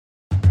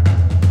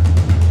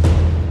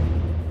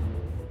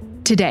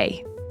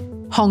Today,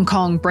 Hong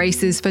Kong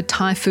braces for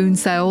Typhoon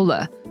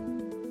Saola.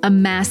 A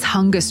mass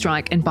hunger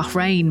strike in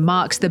Bahrain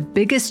marks the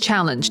biggest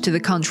challenge to the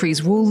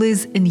country's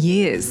rulers in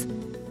years.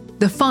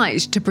 The fight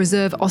to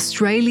preserve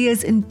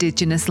Australia's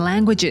Indigenous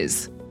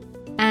languages.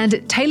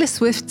 And Taylor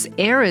Swift's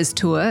Eras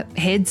tour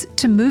heads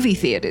to movie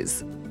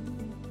theatres.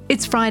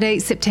 It's Friday,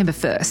 September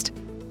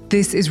 1st.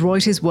 This is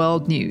Reuters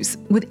World News,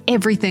 with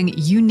everything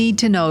you need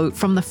to know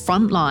from the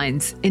front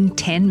lines in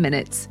 10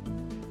 minutes,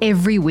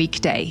 every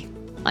weekday.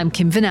 I'm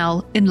Kim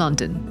Vanel in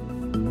London.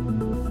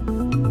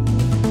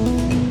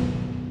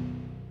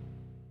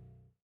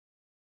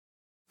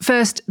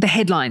 First, the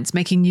headlines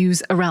making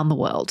news around the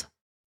world.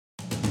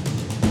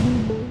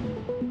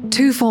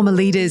 Two former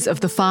leaders of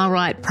the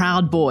far-right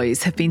Proud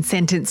Boys have been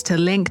sentenced to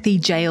lengthy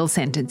jail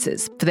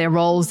sentences for their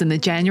roles in the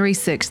January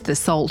 6th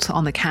assault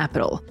on the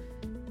Capitol.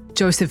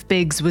 Joseph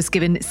Biggs was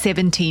given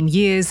 17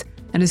 years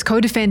and his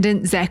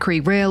co-defendant Zachary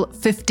Rehl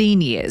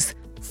 15 years,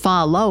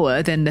 far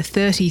lower than the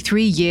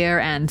 33-year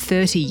and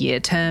 30-year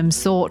terms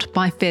sought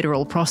by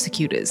federal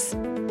prosecutors.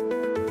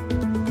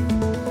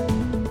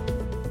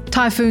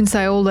 Typhoon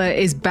Saola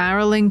is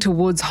barreling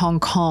towards Hong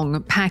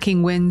Kong,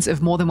 packing winds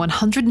of more than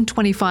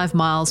 125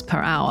 miles per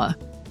hour.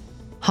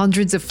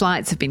 Hundreds of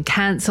flights have been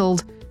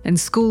cancelled, and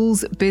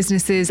schools,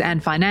 businesses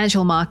and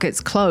financial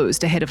markets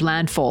closed ahead of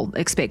landfall,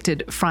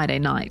 expected Friday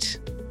night.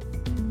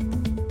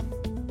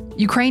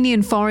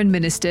 Ukrainian Foreign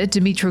Minister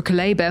Dmytro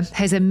Kuleba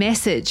has a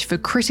message for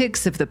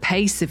critics of the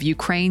pace of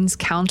Ukraine's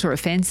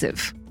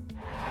counter-offensive.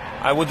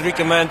 I would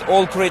recommend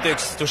all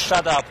critics to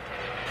shut up,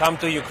 come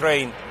to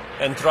Ukraine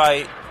and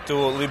try to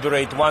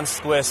liberate 1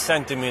 square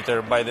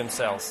centimeter by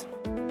themselves.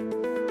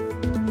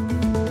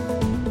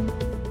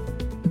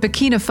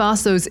 Burkina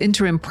Faso's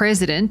interim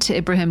president,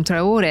 Ibrahim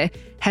Traoré,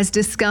 has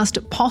discussed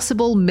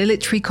possible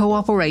military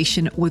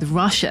cooperation with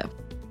Russia.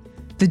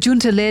 The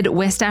junta-led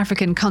West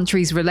African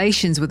country's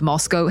relations with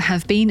Moscow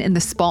have been in the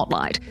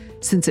spotlight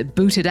since it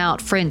booted out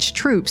French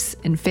troops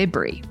in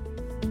February.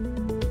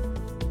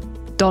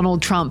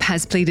 Donald Trump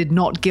has pleaded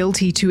not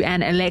guilty to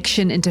an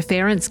election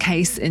interference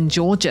case in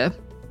Georgia.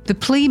 The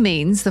plea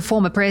means the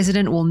former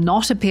president will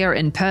not appear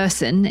in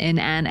person in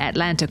an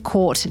Atlanta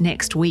court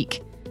next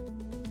week.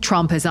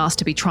 Trump has asked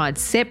to be tried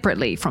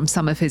separately from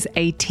some of his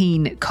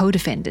 18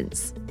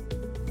 co-defendants.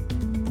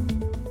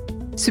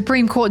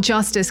 Supreme Court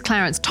Justice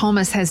Clarence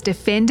Thomas has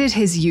defended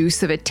his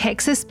use of a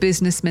Texas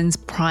businessman's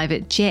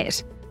private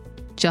jet.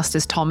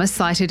 Justice Thomas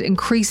cited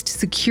increased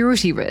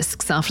security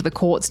risks after the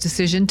court's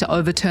decision to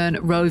overturn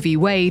Roe v.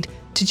 Wade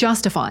to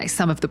justify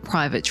some of the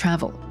private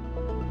travel.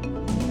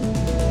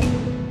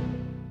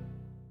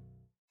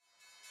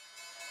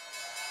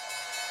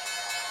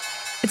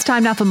 It's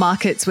time now for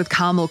markets with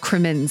Carmel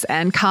Crimmins.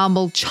 And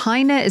Carmel,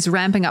 China is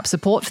ramping up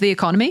support for the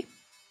economy?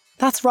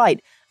 That's right.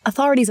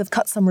 Authorities have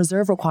cut some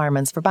reserve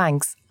requirements for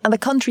banks, and the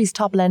country's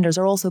top lenders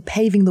are also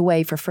paving the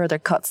way for further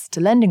cuts to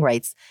lending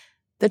rates.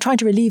 They're trying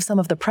to relieve some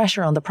of the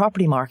pressure on the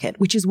property market,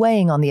 which is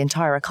weighing on the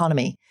entire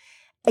economy.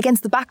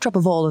 Against the backdrop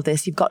of all of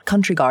this, you've got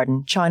Country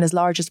Garden, China's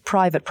largest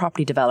private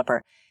property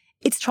developer.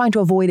 It's trying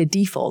to avoid a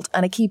default,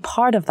 and a key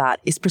part of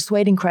that is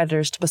persuading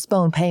creditors to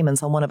postpone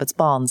payments on one of its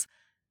bonds.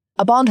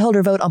 A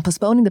bondholder vote on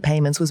postponing the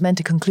payments was meant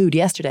to conclude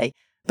yesterday,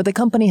 but the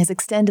company has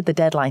extended the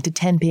deadline to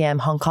 10 p.m.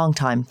 Hong Kong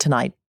time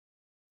tonight.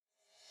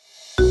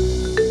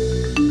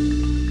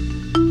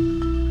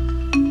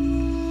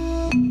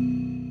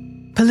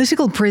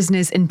 Political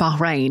prisoners in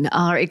Bahrain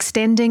are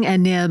extending a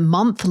near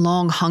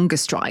month-long hunger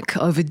strike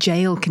over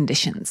jail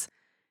conditions.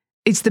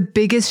 It's the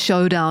biggest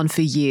showdown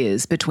for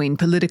years between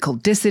political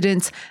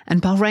dissidents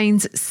and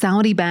Bahrain's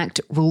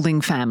Saudi-backed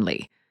ruling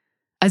family.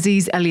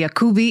 Aziz Al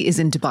Yaqoubi is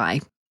in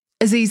Dubai.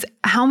 Aziz,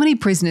 how many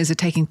prisoners are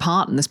taking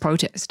part in this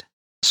protest?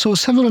 So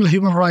several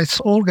human rights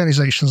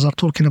organizations are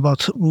talking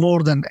about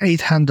more than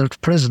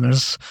 800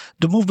 prisoners.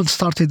 The movement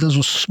started as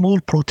a small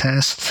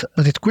protest,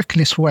 but it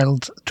quickly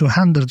swelled to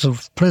hundreds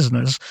of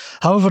prisoners.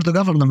 However, the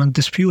government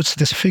disputes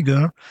this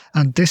figure,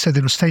 and they said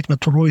in a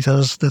statement to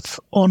Reuters that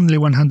only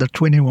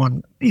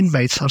 121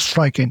 inmates are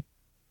striking.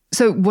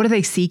 So what are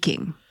they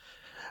seeking?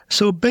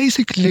 So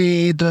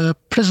basically, the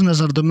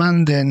prisoners are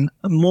demanding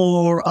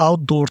more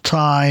outdoor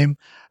time,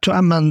 to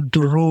amend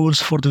the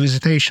rules for the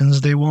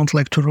visitations. They want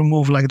to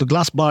remove the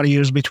glass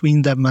barriers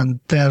between them and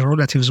their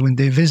relatives when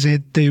they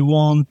visit. They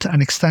want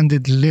an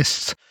extended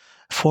list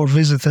for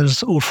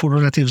visitors or for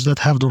relatives that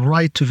have the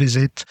right to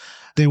visit.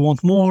 They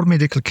want more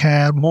medical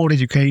care, more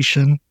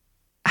education.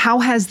 How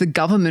has the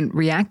government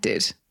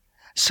reacted?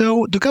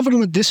 So the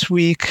government this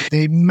week,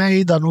 they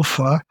made an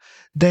offer.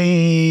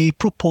 They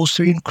proposed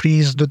to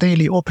increase the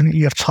daily open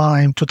ear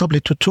time to double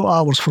it to 2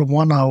 hours from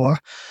 1 hour,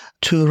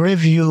 to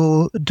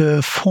review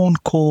the phone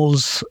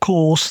calls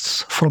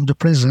costs from the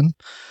prison.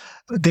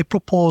 They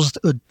proposed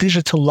a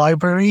digital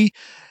library.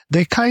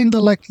 They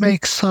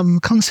make some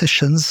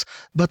concessions,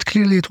 but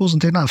clearly it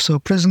wasn't enough. So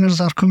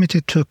prisoners are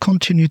committed to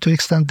continue to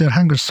extend their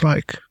hunger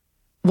strike.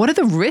 What are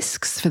the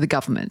risks for the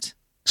government?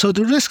 So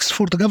the risks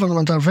for the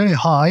government are very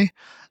high.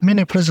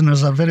 Many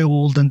prisoners are very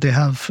old and they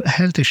have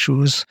health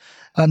issues.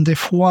 And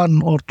if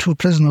one or two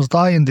prisoners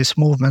die in this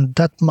movement,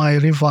 that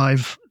might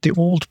revive the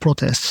old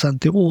protests and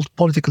the old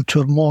political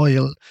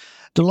turmoil.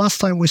 The last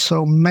time we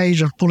saw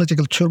major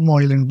political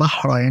turmoil in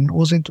Bahrain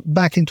was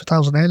back in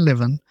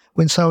 2011,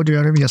 when Saudi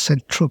Arabia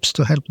sent troops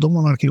to help the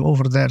monarchy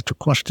over there to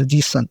quash the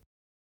dissent.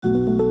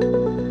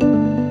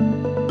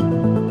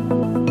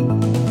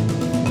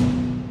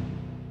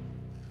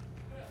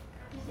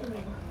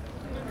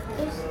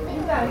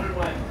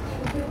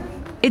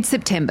 It's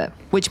September,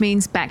 which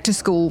means back to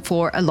school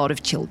for a lot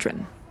of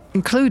children,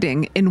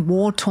 including in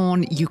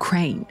war-torn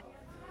Ukraine.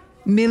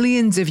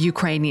 Millions of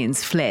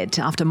Ukrainians fled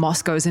after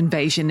Moscow's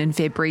invasion in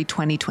February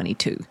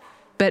 2022.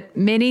 But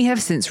many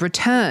have since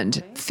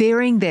returned,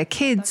 fearing their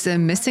kids are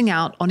missing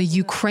out on a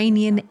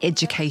Ukrainian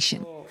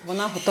education.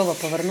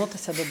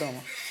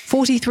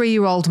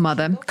 43-year-old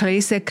mother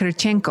Clarissa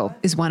Kirchenko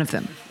is one of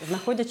them.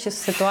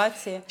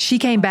 She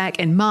came back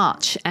in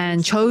March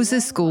and chose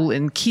a school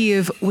in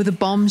Kyiv with a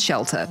bomb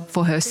shelter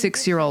for her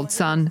 6-year-old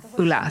son,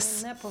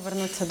 Ulas.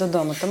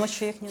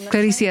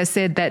 Clarissa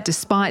said that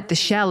despite the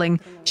shelling,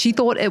 she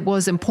thought it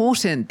was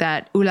important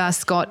that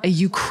Ulas got a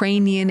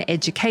Ukrainian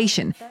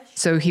education,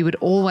 so he would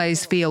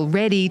always feel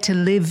ready to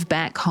live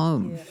back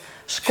home.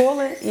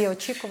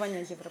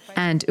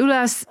 And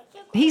Ulas,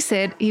 he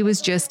said he was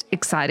just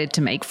excited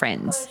to make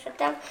friends.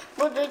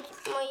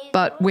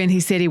 But when he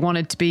said he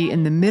wanted to be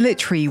in the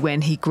military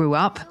when he grew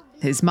up,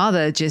 his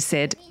mother just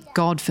said,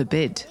 God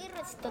forbid.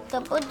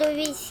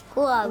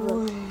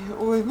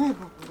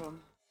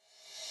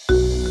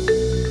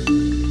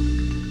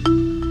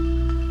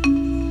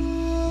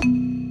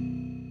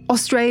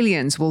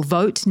 Australians will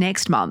vote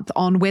next month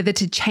on whether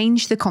to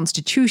change the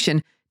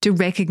constitution to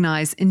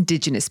recognise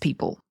Indigenous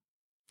people.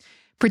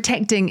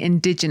 Protecting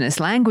Indigenous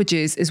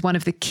languages is one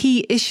of the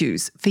key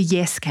issues for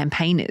Yes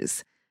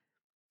campaigners.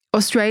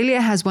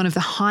 Australia has one of the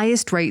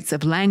highest rates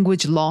of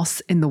language loss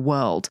in the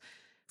world,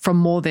 from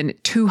more than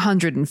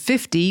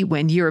 250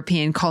 when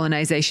European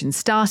colonisation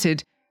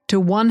started to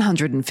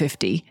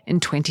 150 in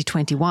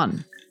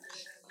 2021.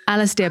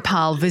 Alistair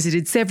Parle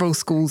visited several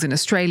schools in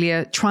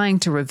Australia trying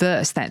to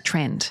reverse that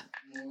trend.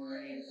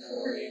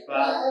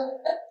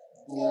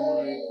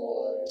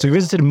 So we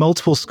visited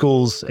multiple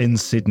schools in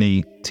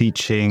Sydney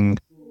teaching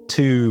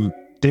 2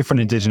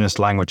 different Indigenous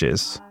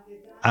languages.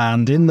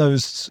 And in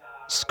those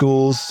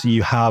schools,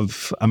 you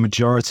have a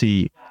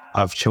majority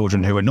of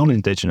children who are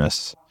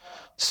non-Indigenous.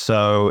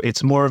 So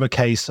it's more of a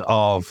case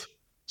of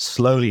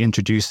slowly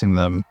introducing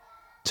them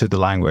to the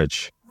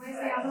language.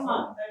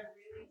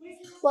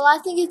 Well, I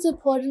think it's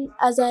important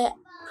as a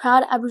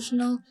proud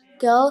Aboriginal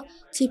girl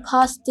to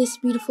pass this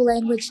beautiful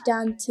language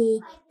down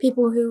to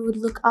people who would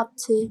look up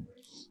to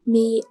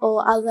me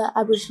or other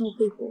Aboriginal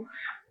people.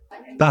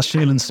 That's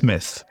Shaylin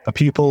Smith, a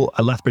pupil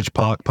at Lethbridge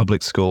Park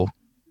Public School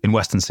in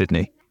Western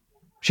Sydney.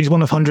 She's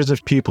one of hundreds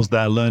of pupils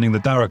there learning the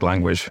Darug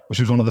language, which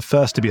was one of the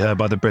first to be heard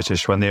by the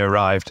British when they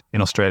arrived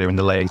in Australia in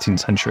the late 18th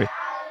century.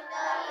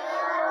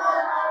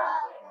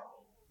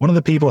 One of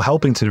the people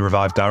helping to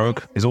revive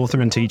Darug is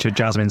author and teacher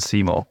Jasmine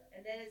Seymour.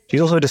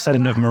 She's also a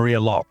descendant of Maria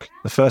Locke,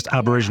 the first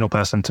Aboriginal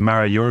person to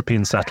marry a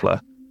European settler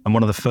and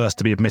one of the first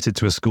to be admitted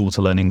to a school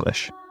to learn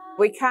English.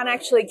 We can't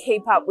actually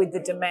keep up with the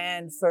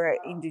demand for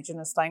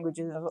Indigenous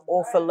languages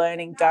or for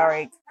learning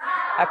Darug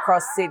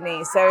across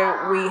Sydney.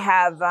 So we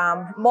have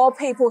more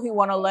people who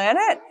want to learn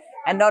it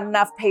and not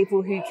enough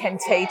people who can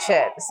teach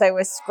it. So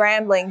we're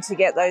scrambling to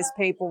get those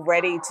people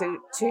ready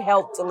to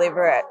help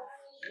deliver it.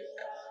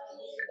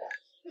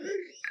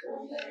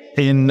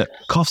 In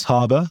Coffs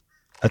Harbour,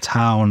 a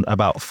town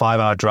about a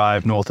 5-hour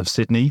drive north of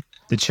Sydney,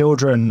 the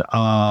children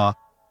are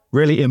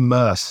really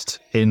immersed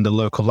in the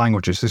local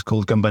languages. It's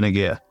called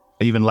Gumbanagir.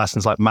 Even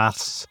lessons like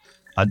maths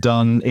are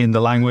done in the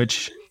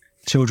language.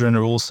 Children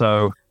are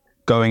also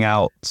going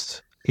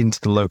out into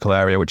the local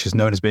area, which is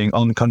known as being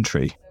on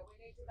country.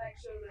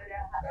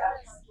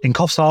 In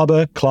Coffs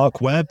Harbour,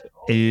 Clark Webb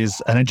is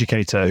an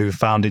educator who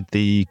founded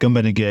the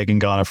Gumbanagir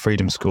Gingana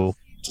Freedom School.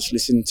 Just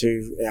listen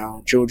to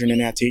our children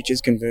and our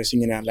teachers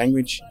conversing in our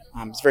language.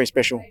 It's very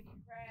special.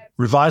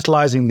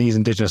 Revitalising these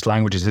Indigenous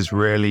languages is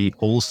really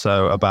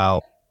also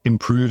about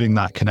improving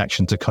that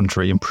connection to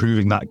country,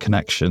 improving that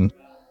connection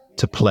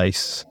to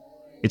place.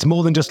 It's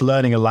more than just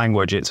learning a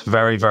language. It's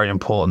very, very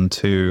important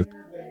to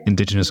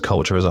Indigenous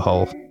culture as a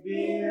whole.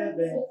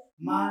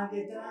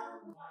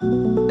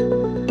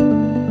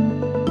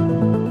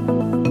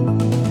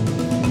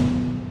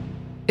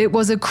 It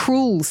was a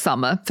cruel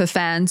summer for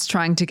fans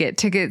trying to get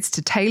tickets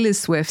to Taylor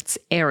Swift's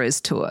Eras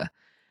tour.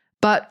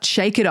 But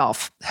shake it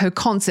off. Her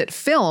concert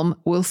film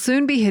will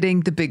soon be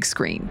hitting the big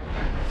screen.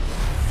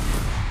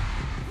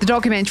 The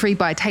documentary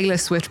by Taylor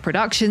Swift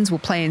Productions will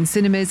play in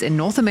cinemas in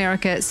North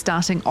America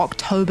starting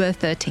October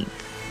 13th.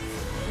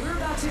 We're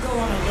about to go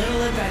on a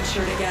little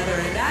adventure together,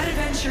 and that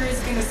adventure is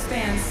going to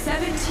span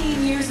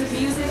 17 years of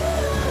music.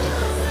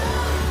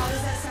 How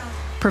does that sound?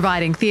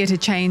 Providing theatre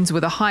chains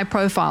with a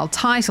high-profile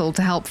title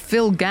to help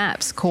fill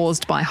gaps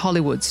caused by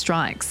Hollywood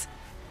strikes.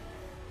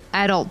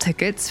 Adult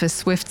tickets for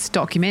Swift's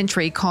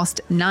documentary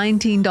cost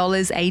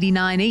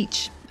 $19.89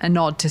 each, a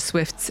nod to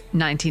Swift's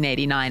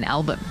 1989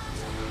 album.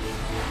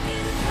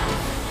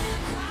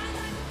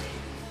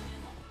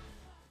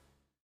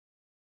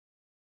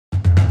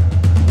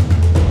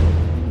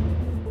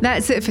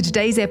 That's it for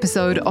today's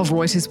episode of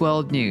Reuters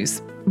World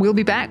News. We'll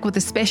be back with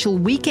a special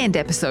weekend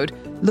episode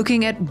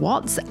looking at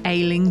what's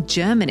ailing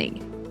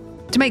Germany.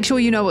 To make sure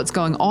you know what's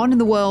going on in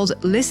the world,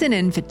 listen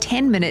in for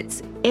 10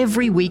 minutes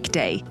every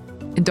weekday.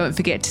 And don't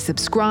forget to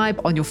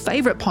subscribe on your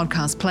favourite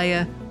podcast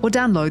player or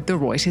download the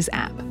Reuters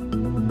app.